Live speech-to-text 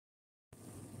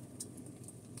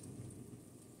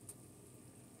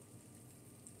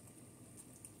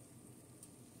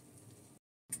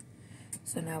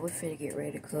So now we're finna get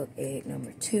ready to cook egg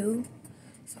number 2.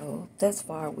 So thus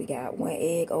far we got 1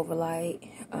 egg overnight,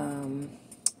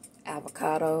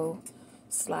 avocado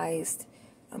sliced.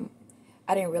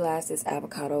 I didn't realize this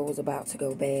avocado was about to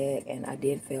go bad, and I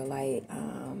did feel like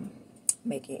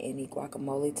making any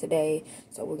guacamole today.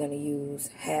 So we're gonna use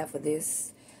half of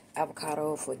this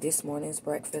avocado for this morning's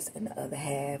breakfast and the other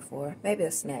half for maybe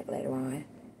a snack later on.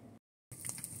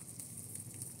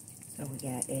 So we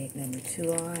got egg number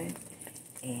 2 on.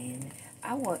 And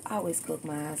I always cook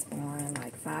mine on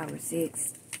like 5 or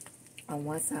 6 on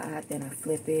one side, then I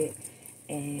flip it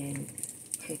and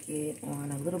cook it on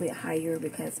a little bit higher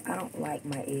because I don't like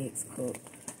my eggs cooked.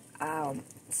 I'll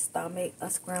stomach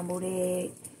a scrambled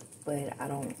egg, but I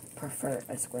don't prefer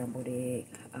a scrambled egg.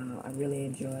 I really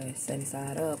enjoy sunny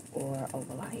side up or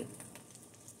overnight.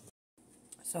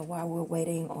 So while we're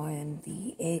waiting on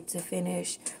the egg to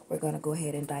finish, we're going to go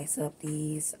ahead and dice up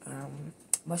these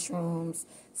mushrooms,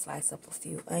 slice up a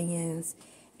few onions,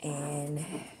 and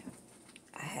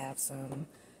I have some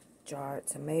jarred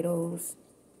tomatoes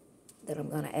that I'm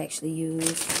going to actually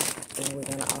use, and we're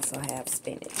going to also have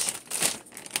spinach.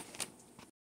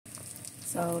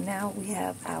 So now we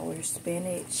have our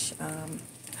spinach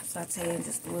sauteing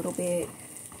just a little bit.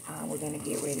 We're going to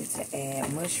get ready to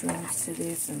add mushrooms to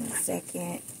this in a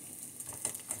second.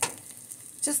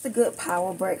 Just a good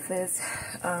power breakfast.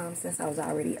 Since I was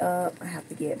already up, I have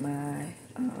to get my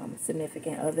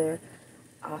significant other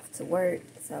off to work.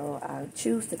 So I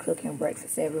choose to cook him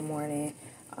breakfast every morning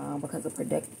because a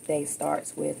productive day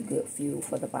starts with good fuel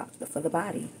for the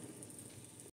body.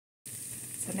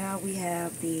 So now we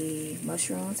have the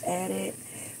mushrooms added.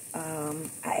 I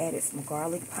added some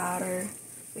garlic powder,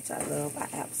 which I love. I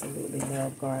absolutely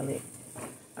love garlic.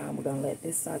 We're going to let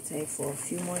this saute for a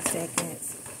few more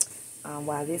seconds.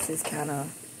 While this is kind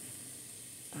of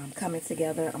coming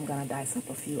together, I'm going to dice up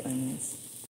a few onions.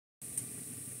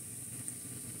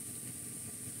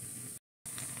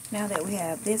 Now that we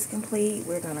have this complete,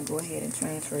 we're going to go ahead and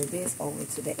transfer this over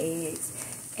to the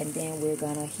eggs, and then we're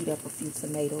going to heat up a few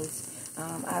tomatoes.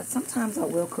 Sometimes I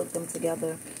will cook them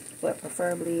together, but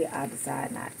preferably I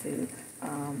decide not to.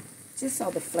 Just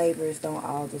so the flavors don't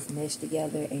all just mesh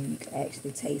together and you can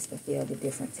actually taste and feel the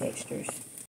different textures.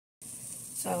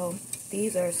 So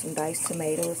these are some diced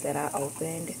tomatoes that I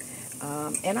opened.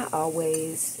 And I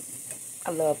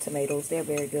love tomatoes. They're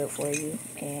very good for you.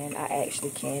 And I actually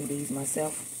can these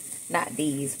myself. Not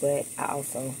these, but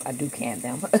I do can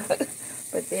them.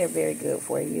 But they're very good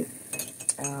for you.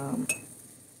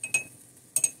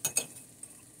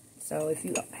 So if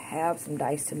you have some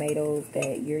diced tomatoes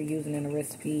that you're using in a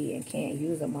recipe and can't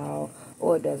use them all,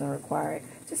 or it doesn't require it,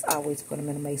 just always put them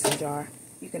in a mason jar.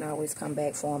 You can always come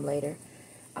back for them later.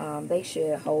 They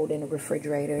should hold in the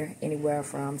refrigerator anywhere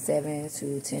from 7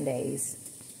 to 10 days.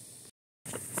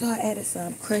 So I added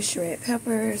some crushed red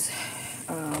peppers.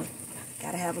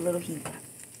 Gotta have a little heat.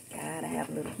 Gotta have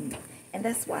a little heat. And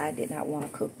that's why I did not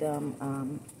want to cook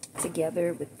them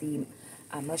together with the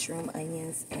mushroom,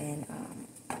 onions, and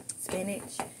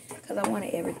spinach, because I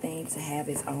wanted everything to have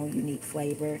its own unique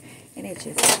flavor, and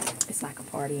it's like a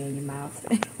party in your mouth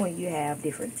when you have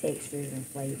different textures and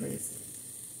flavors.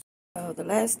 So the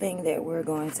last thing that we're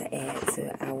going to add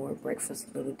to our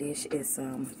breakfast little dish is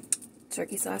some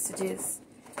turkey sausages.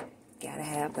 Gotta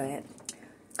have that.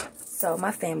 So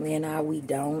my family and we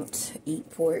don't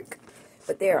eat pork,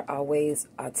 but there are always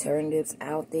alternatives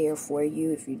out there for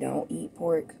you if you don't eat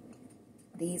pork.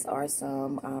 These are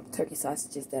some turkey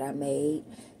sausages that I made.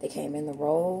 They came in the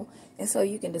roll, and so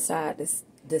you can decide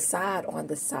on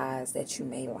the size that you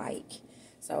may like.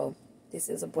 So this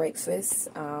is a breakfast,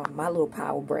 my little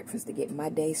power breakfast to get my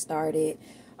day started.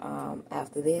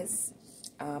 After this,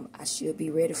 I should be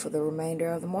ready for the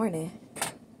remainder of the morning.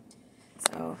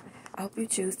 So I hope you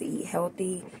choose to eat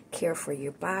healthy, care for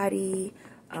your body,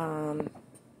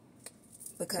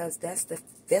 because that's the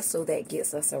vessel that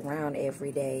gets us around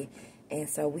every day. And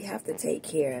so we have to take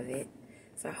care of it.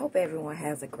 So I hope everyone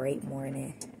has a great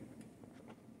morning.